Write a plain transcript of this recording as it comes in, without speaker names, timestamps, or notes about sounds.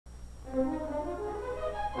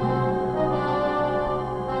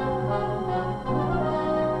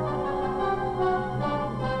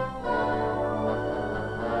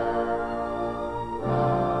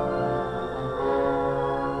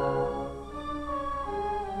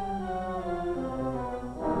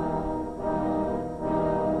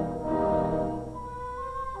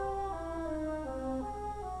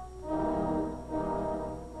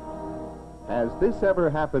Has this ever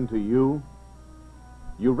happened to you?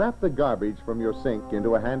 You wrap the garbage from your sink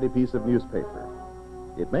into a handy piece of newspaper.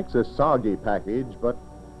 It makes a soggy package, but,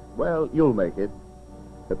 well, you'll make it.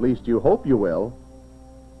 At least you hope you will.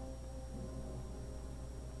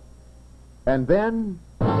 And then,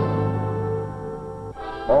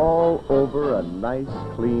 all over a nice,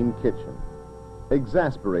 clean kitchen.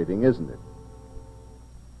 Exasperating, isn't it?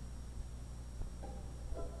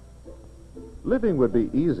 Living would be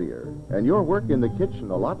easier, and your work in the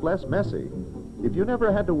kitchen a lot less messy, if you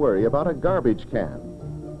never had to worry about a garbage can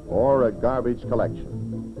or a garbage collection.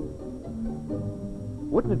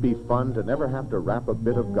 Wouldn't it be fun to never have to wrap a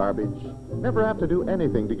bit of garbage, never have to do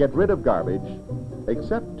anything to get rid of garbage,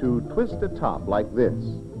 except to twist a top like this?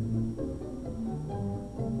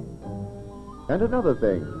 And another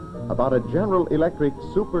thing about a General Electric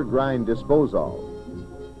Super Grind Dispos-all.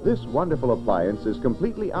 This wonderful appliance is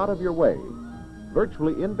completely out of your way,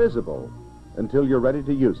 virtually invisible, until you're ready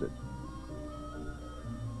to use it.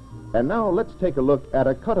 And now let's take a look at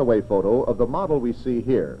a cutaway photo of the model we see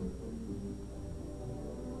here.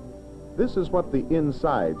 This is what the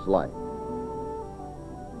inside's like.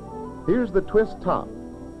 Here's the twist top.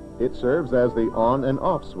 It serves as the on and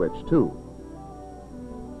off switch, too.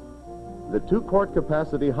 The 2-quart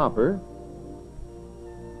capacity hopper,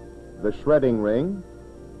 the shredding ring,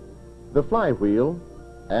 the flywheel,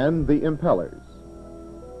 and the impellers.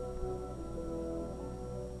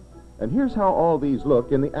 And here's how all these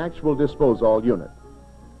look in the actual dispos-all unit.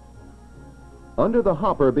 Under the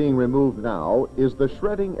hopper being removed now is the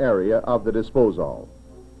shredding area of the dispos-all.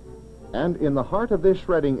 And in the heart of this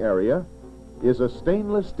shredding area is a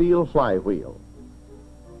stainless steel flywheel.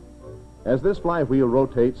 As this flywheel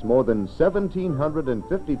rotates more than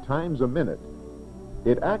 1,750 times a minute,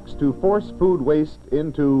 it acts to force food waste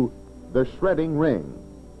into the shredding ring.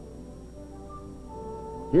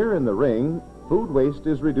 Here in the ring, food waste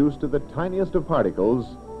is reduced to the tiniest of particles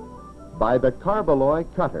by the carbaloy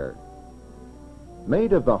cutter.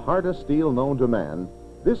 Made of the hardest steel known to man,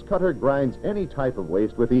 this cutter grinds any type of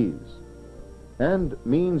waste with ease and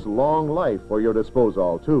means long life for your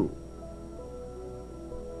dispos-all, too.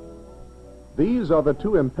 These are the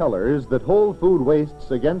 2 impellers that hold food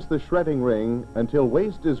wastes against the shredding ring until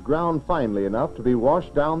waste is ground finely enough to be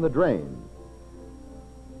washed down the drain.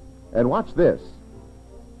 And watch this.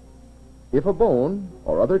 If a bone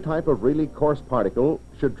or other type of really coarse particle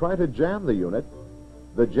should try to jam the unit,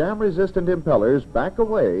 the jam-resistant impellers back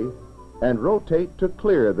away and rotate to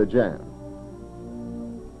clear the jam.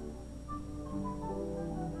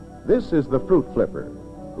 This is the fruit flipper.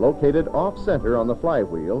 Located off-center on the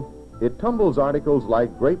flywheel, it tumbles articles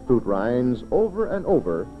like grapefruit rinds over and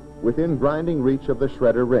over within grinding reach of the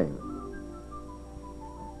shredder ring.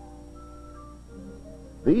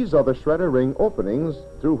 These are the shredder ring openings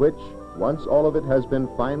through which, once all of it has been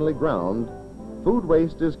finely ground, food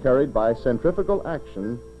waste is carried by centrifugal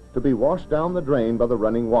action to be washed down the drain by the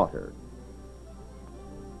running water.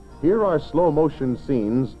 Here are slow-motion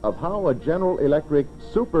scenes of how a General Electric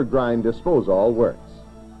Super Grind Dispos-all works.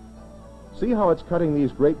 See how it's cutting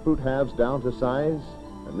these grapefruit halves down to size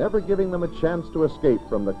and never giving them a chance to escape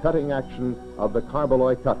from the cutting action of the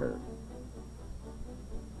carbaloy cutter.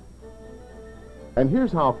 And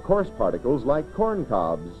here's how coarse particles like corn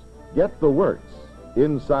cobs get the works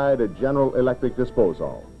inside a General Electric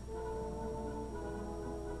Dispos-all.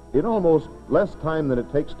 In almost less time than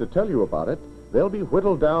it takes to tell you about it, they'll be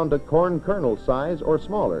whittled down to corn kernel size or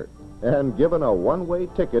smaller and given a one-way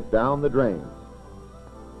ticket down the drain.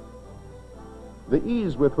 The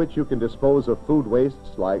ease with which you can dispose of food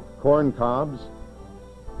wastes like corn cobs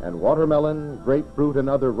and watermelon, grapefruit, and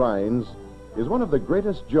other rinds is one of the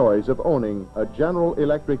greatest joys of owning a General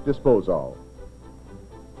Electric Dispos-all.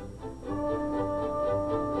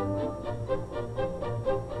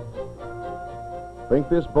 Think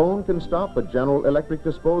this bone can stop a General Electric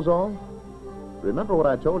Dispos-all? Remember what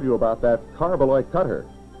I told you about that carbaloy cutter.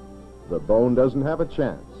 The bone doesn't have a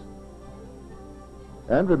chance.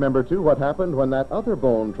 And remember, too, what happened when that other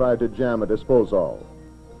bone tried to jam a dispos-all.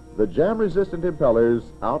 The jam-resistant impellers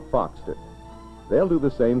outfoxed it. They'll do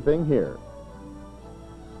the same thing here.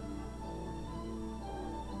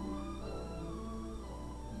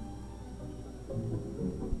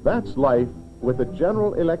 That's life with a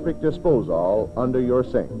General Electric Dispos-all under your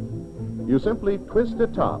sink. You simply twist a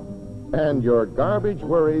top, and your garbage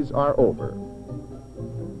worries are over.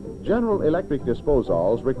 General Electric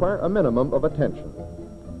Dispos-alls require a minimum of attention.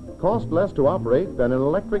 Cost less to operate than an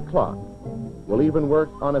electric clock. Will even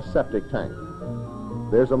work on a septic tank.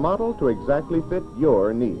 There's a model to exactly fit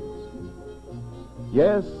your needs.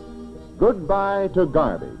 Yes, goodbye to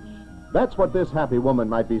garbage. That's what this happy woman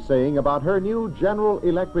might be saying about her new General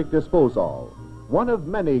Electric dispos-all, one of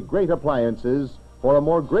many great appliances for a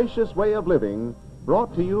more gracious way of living,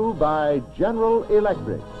 brought to you by General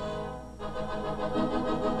Electric.